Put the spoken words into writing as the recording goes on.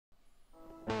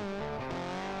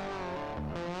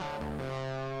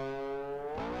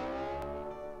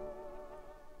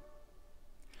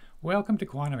Welcome to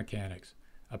quantum mechanics,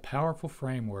 a powerful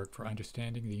framework for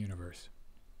understanding the universe.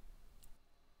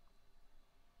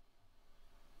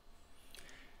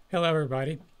 Hello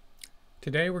everybody.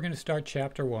 Today we're going to start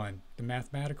Chapter 1, the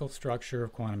mathematical structure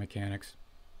of quantum mechanics.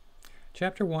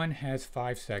 Chapter 1 has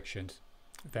 5 sections: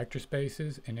 vector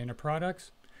spaces and inner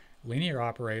products, linear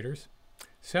operators,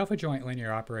 self-adjoint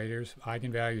linear operators,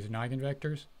 eigenvalues and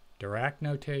eigenvectors, Dirac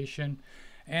notation,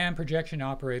 and projection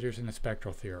operators in the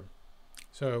spectral theorem.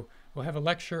 So we'll have a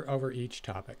lecture over each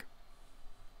topic.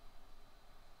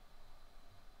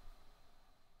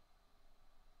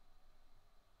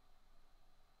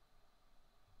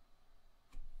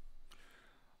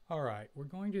 All right, we're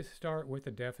going to start with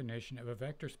the definition of a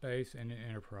vector space and an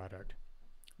inner product.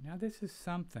 Now this is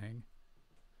something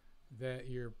that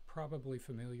you're probably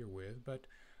familiar with, but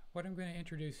what I'm going to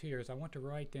introduce here is I want to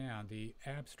write down the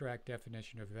abstract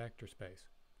definition of vector space.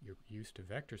 You're used to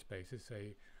vector spaces,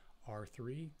 say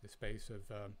R3, the space of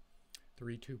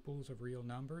 3 tuples of real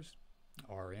numbers,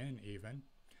 Rn even.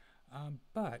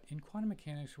 But in quantum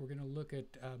mechanics, we're going to look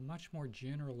at much more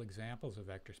general examples of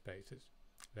vector spaces.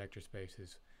 Vector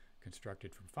spaces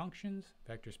constructed from functions,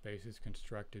 vector spaces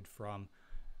constructed from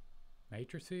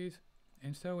matrices,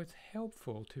 and so it's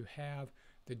helpful to have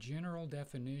the general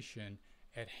definition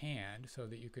at hand so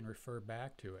that you can refer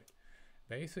back to it.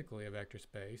 Basically, a vector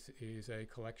space is a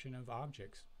collection of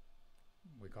objects.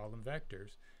 We call them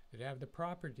vectors that have the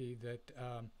property that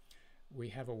we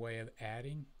have a way of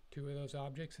adding two of those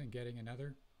objects and getting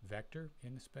another vector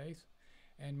in the space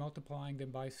and multiplying them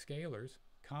by scalars,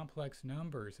 complex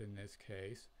numbers in this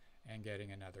case, and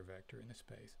getting another vector in the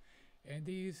space. And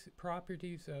these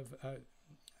properties of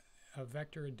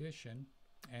vector addition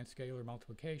and scalar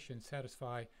multiplication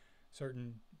satisfy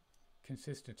certain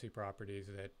consistency properties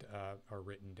that are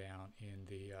written down in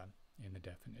the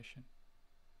definition.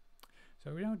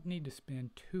 So we don't need to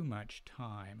spend too much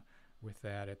time with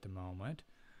that at the moment,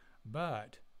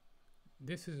 but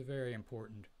this is a very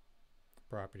important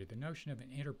property, the notion of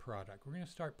an inner product. We're going to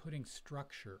start putting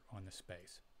structure on the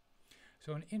space.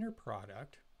 So an inner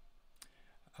product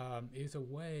is a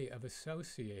way of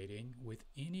associating with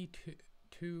any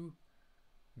two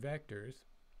vectors,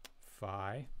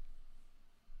 phi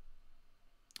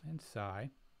and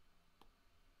psi,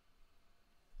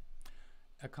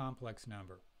 a complex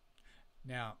number.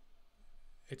 Now,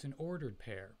 it's an ordered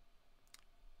pair,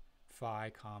 psi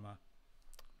comma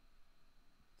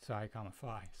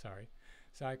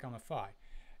phi,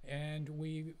 and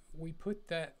we put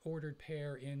that ordered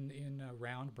pair in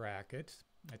round brackets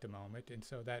at the moment, and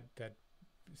so that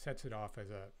sets it off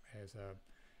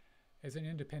as an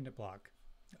independent block.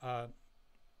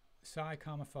 Psi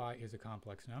comma phi is a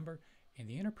complex number, and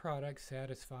the inner product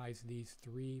satisfies these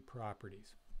 3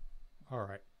 properties. All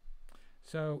right.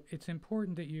 So it's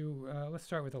important that you, let's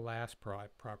start with the last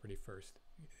property first,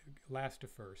 last to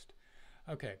first.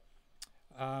 Okay,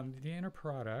 the inner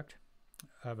product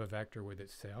of a vector with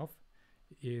itself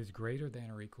is greater than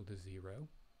or equal to 0.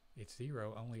 It's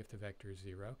 0 only if the vector is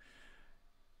 0.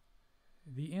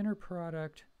 The inner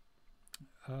product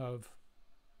of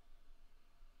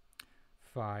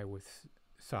phi with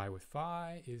psi with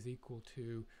phi is equal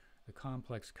to the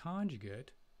complex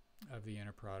conjugate of the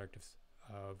inner product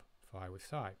of phi with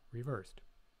psi, reversed.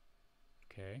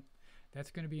 Okay, that's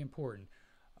going to be important.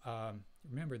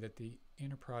 Remember that the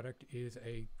inner product is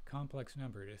a complex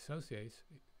number. It associates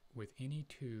with any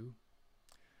 2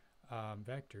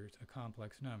 vectors a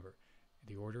complex number.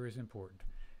 The order is important.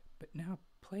 But now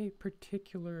pay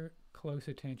particular close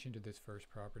attention to this first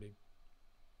property.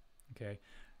 Okay,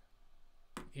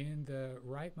 in the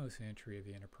rightmost entry of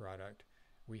the inner product,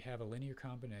 we have a linear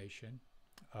combination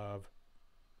of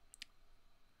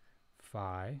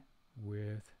phi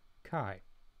with chi,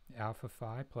 alpha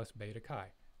phi plus beta chi.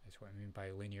 That's what I mean by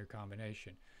a linear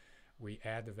combination. We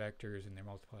add the vectors and they're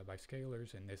multiplied by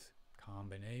scalars, and this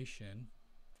combination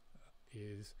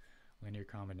is linear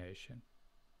combination.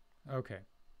 Okay,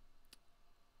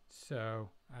 so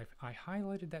I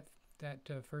highlighted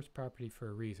that first property for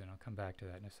a reason. I'll come back to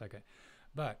that in a second.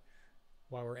 But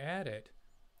while we're at it,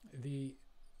 the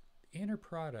inner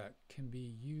product can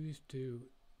be used to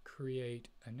create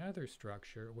another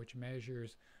structure which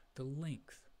measures the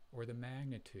length or the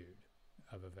magnitude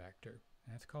of a vector.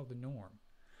 And that's called the norm.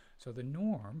 So the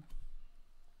norm,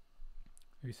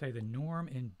 we say the norm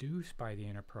induced by the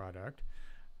inner product,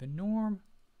 the norm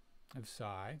of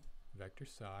psi, vector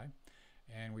psi,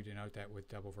 and we denote that with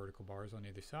double vertical bars on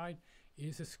either side,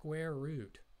 is a square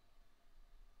root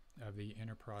of the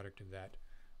inner product of that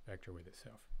vector with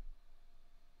itself.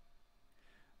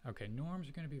 Okay, norms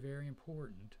are going to be very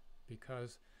important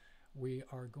because we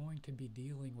are going to be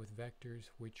dealing with vectors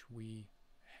which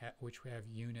have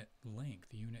unit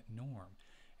length, unit norm,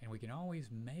 and we can always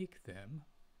make them,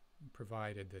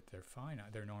 provided that they're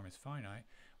finite, their norm is finite,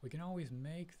 we can always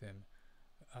make them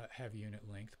have unit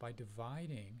length by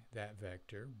dividing that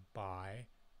vector by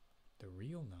the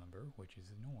real number, which is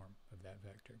the norm of that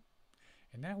vector.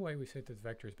 And that way we said that the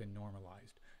vector has been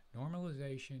normalized.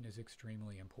 Normalization is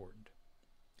extremely important.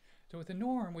 So with the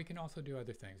norm, we can also do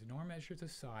other things. The norm measures the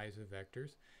size of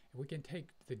vectors. We can take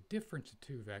the difference of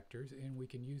two vectors and we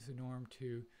can use the norm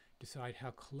to decide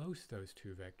how close those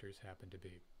two vectors happen to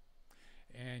be.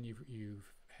 And you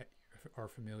are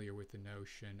familiar with the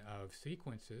notion of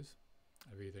sequences,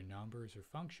 of either numbers or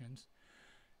functions.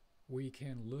 We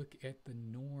can look at the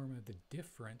norm of the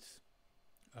difference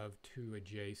of two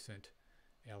adjacent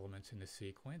elements in the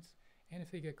sequence, and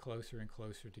if they get closer and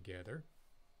closer together,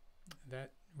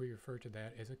 that we refer to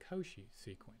that as a Cauchy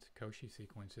sequence. Cauchy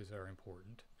sequences are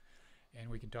important, and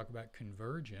we can talk about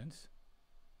convergence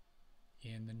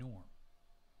in the norm.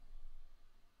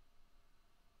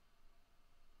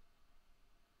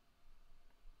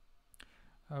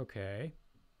 Okay.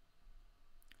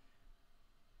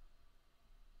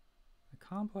 The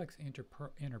complex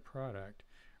inner product.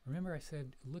 Remember I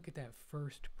said look at that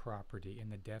first property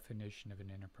in the definition of an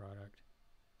inner product.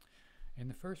 In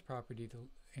the first property,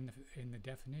 in the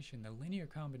definition, the linear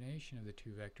combination of the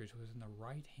two vectors was on the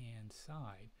right-hand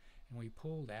side, and we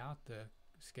pulled out the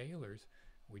scalars.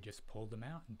 We just pulled them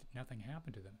out and nothing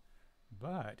happened to them.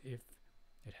 But if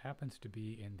it happens to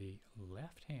be in the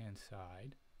left-hand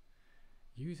side,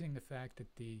 using the fact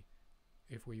that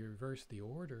if we reverse the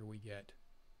order, we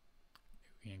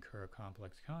incur a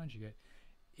complex conjugate.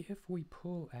 If we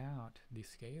pull out the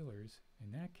scalars,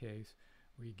 in that case,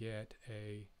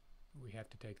 we have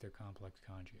to take their complex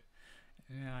conjugate.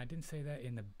 Now, I didn't say that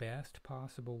in the best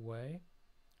possible way,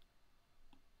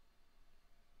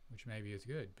 which maybe is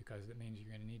good, because it means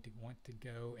you're going to want to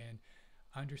go and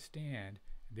understand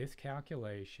this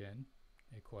calculation,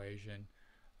 equation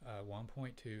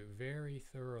 1.2, very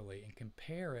thoroughly and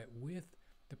compare it with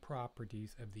the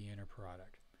properties of the inner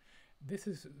product. This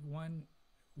is one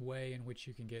way in which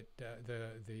you can get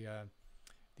the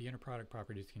inner product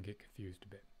properties can get confused a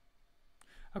bit.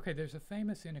 Okay, there's a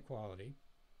famous inequality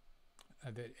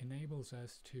that enables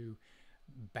us to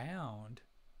bound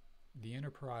the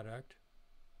inner product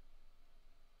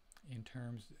in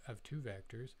terms of two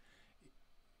vectors,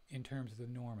 in terms of the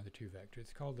norm of the two vectors.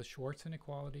 It's called the Schwarz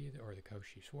inequality, or the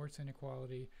Cauchy-Schwarz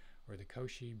inequality, or the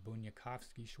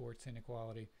Cauchy-Bunyakovsky-Schwarz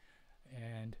inequality,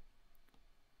 and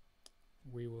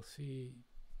we will see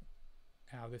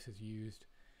how this is used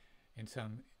in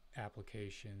some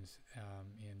applications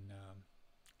in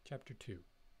Chapter 2.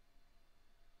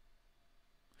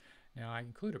 Now, I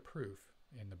include a proof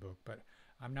in the book, but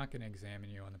I'm not going to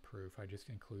examine you on the proof. I just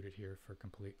include it here for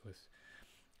completeness.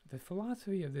 The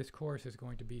philosophy of this course is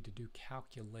going to be to do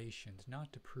calculations,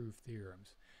 not to prove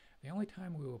theorems. The only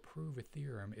time we will prove a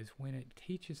theorem is when it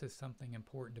teaches us something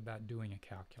important about doing a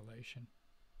calculation.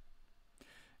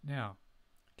 Now,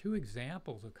 two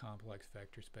examples of complex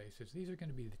vector spaces. These are going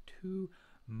to be the two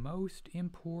most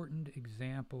important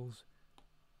examples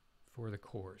for the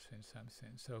course in some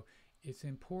sense. So it's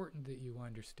important that you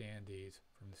understand these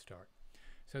from the start.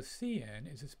 So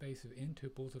Cn is a space of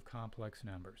n-tuples of complex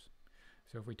numbers.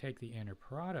 So if we take the inner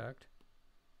product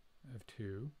of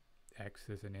 2, x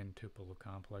is an n-tuple of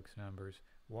complex numbers,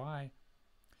 y,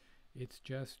 it's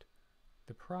just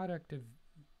the product of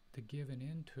the given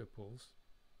n-tuples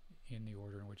in the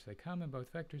order in which they come in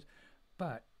both vectors,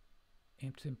 but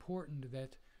it's important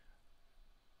that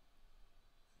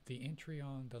the entry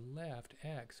on the left,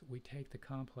 x, we take the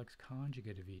complex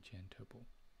conjugate of each n-tuple.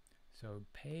 So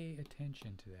pay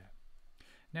attention to that.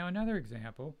 Now another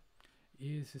example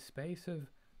is the space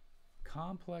of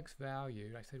complex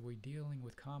valued, I said we're dealing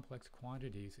with complex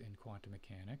quantities in quantum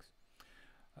mechanics,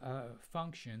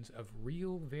 functions of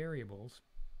real variables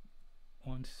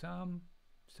on some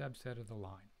subset of the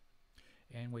line.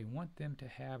 And we want them to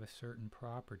have a certain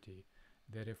property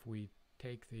that if we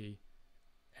take the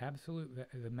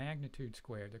the magnitude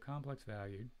squared, the complex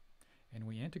valued, and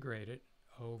we integrate it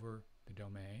over the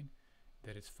domain,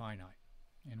 that it's finite.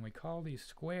 And we call these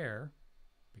square,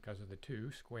 because of the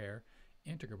 2, square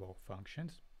integrable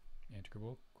functions,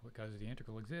 integrable because the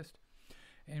integral exists,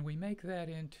 and we make that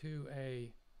into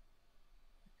a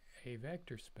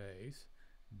vector space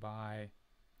by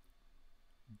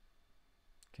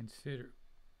considering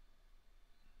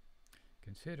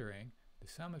the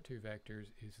sum of two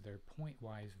vectors is their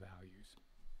pointwise values.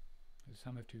 The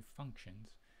sum of two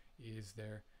functions is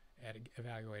their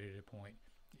evaluated at a point.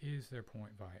 is their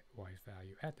pointwise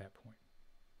value at that point.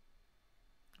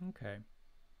 Okay.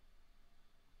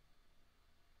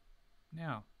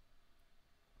 Now,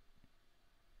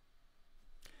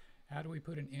 how do we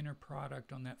put an inner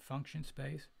product on that function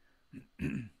space?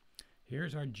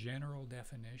 Here's our general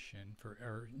definition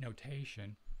or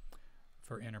notation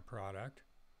for inner product.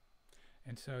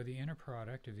 And so the inner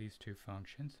product of these two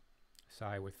functions,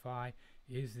 psi with phi,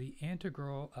 is the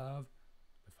integral of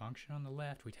the function on the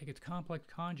left. We take its complex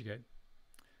conjugate,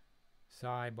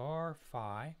 psi bar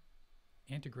phi,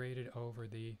 integrated over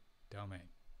the domain.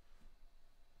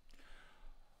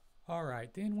 All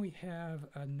right, then we have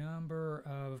a number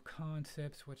of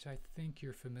concepts which I think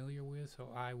you're familiar with, so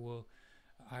I will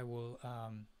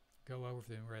go over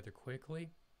them rather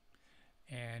quickly,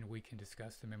 and we can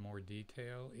discuss them in more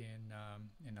detail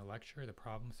in the lecture, the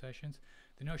problem sessions.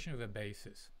 The notion of a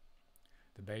basis.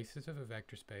 The basis of a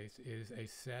vector space is a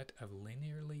set of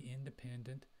linearly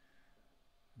independent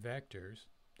vectors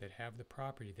that have the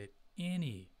property that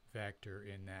any vector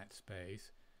in that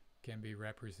space can be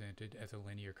represented as a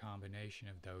linear combination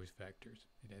of those vectors.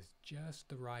 It has just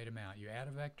the right amount. You add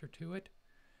a vector to it,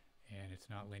 and it's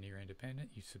not linear independent.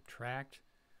 You subtract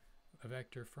a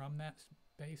vector from that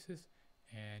basis,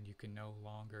 and you can no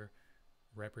longer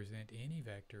represent any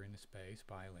vector in the space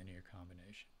by a linear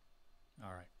combination.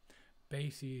 All right.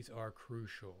 Bases are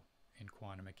crucial in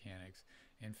quantum mechanics.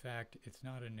 In fact, it's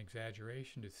not an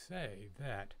exaggeration to say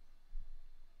that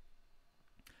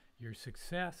your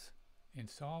success in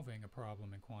solving a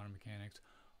problem in quantum mechanics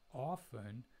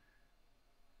often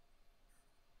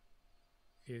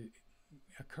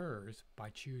occurs by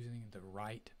choosing the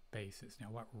right basis. Now,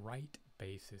 what right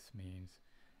basis means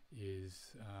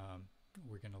is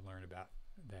we're going to learn about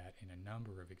that in a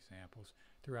number of examples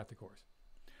throughout the course.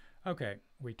 Okay,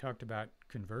 we talked about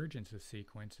convergence of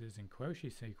sequences and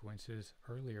Cauchy sequences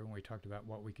earlier when we talked about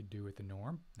what we could do with the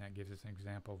norm. That gives us an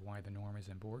example of why the norm is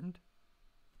important.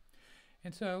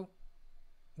 And so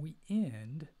we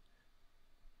end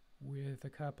with a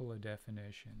couple of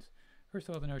definitions. First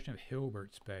of all, the notion of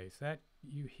Hilbert space. That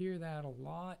you hear that a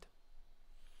lot.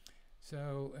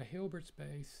 So a Hilbert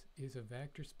space is a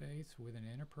vector space with an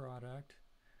inner product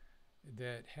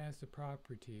that has the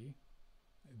property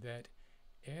that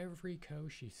every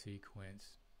Cauchy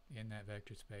sequence in that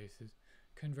vector space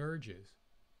converges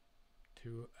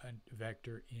to a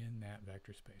vector in that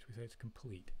vector space. We say it's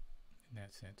complete in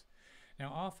that sense.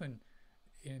 Now, often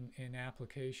in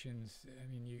applications, I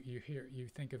mean, you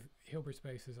think of Hilbert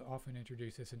space as often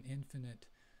introduced as an infinite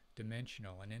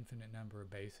dimensional, an infinite number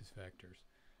of basis vectors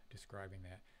describing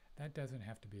that. That doesn't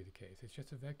have to be the case. It's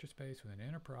just a vector space with an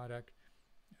inner product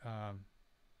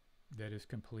that is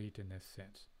complete in this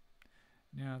sense.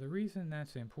 Now, the reason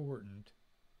that's important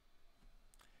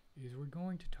is we're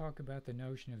going to talk about the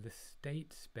notion of the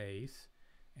state space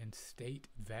and state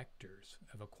vectors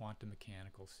of a quantum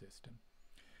mechanical system.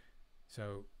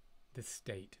 So the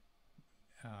state.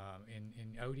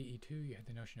 In ODE2, you have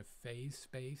the notion of phase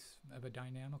space of a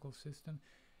dynamical system.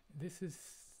 This is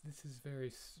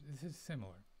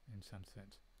similar in some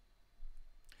sense.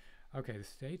 Okay, the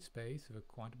state space of a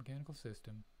quantum mechanical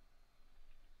system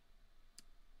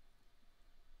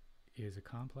is a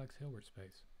complex Hilbert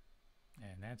space,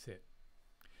 and that's it.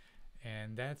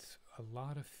 And that's a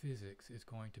lot of physics is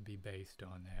going to be based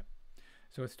on that.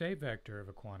 So a state vector of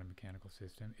a quantum mechanical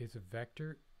system is a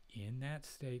vector in that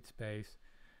state space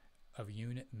of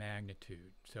unit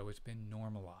magnitude. So it's been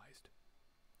normalized.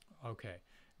 Okay,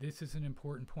 this is an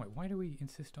important point. Why do we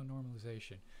insist on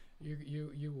normalization?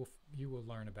 You will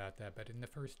learn about that, but in the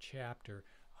first chapter,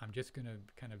 I'm just going to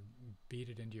kind of beat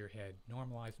it into your head.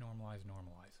 Normalize, normalize,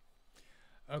 normalize.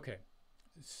 Okay,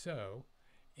 so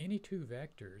any two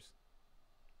vectors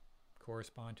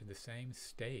correspond to the same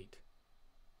state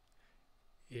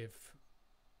if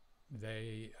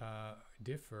they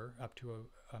differ up to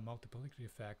a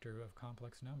multiplicative factor of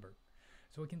complex number.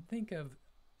 So we can think of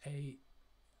a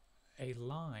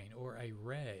line or a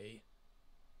ray,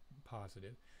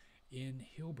 positive, in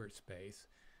Hilbert space,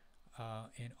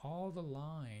 and all the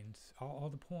lines, all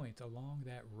the points along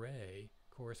that ray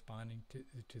corresponding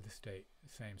to the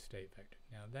same state vector.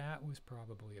 Now that was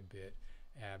probably a bit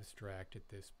abstract at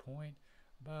this point,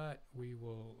 but we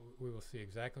will see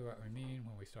exactly what we mean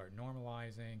when we start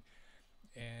normalizing.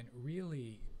 And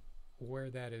really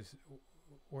where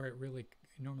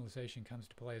normalization comes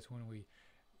to play is when we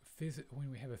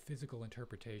have a physical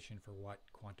interpretation for what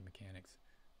quantum mechanics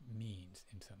means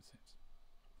in some sense.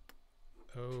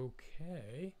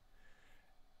 Okay,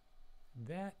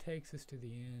 that takes us to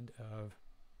the end of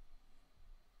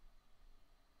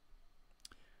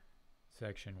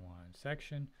section 1.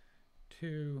 Section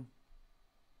 2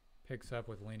 picks up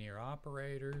with linear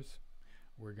operators.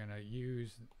 We're going to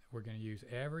use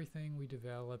everything we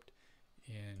developed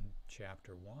in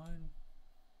chapter 1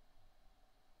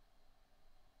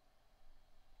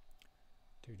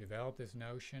 to develop this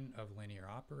notion of linear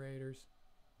operators.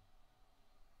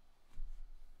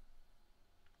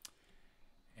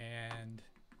 And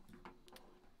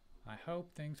I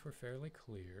hope things were fairly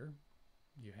clear.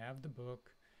 You have the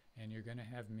book, and you're going to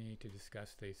have me to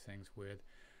discuss these things with.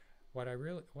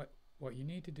 What you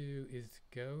need to do is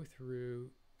go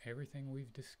through everything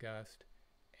we've discussed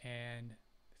and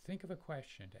think of a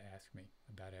question to ask me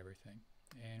about everything.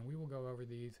 And we will go over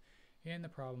these in the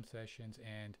problem sessions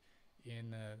and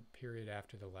in the period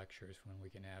after the lectures when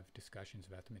we can have discussions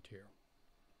about the material.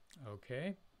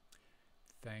 Okay.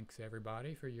 Thanks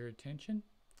everybody for your attention.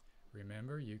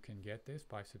 Remember, you can get this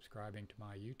by subscribing to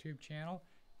my YouTube channel,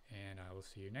 and I will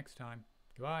see you next time.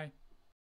 Goodbye.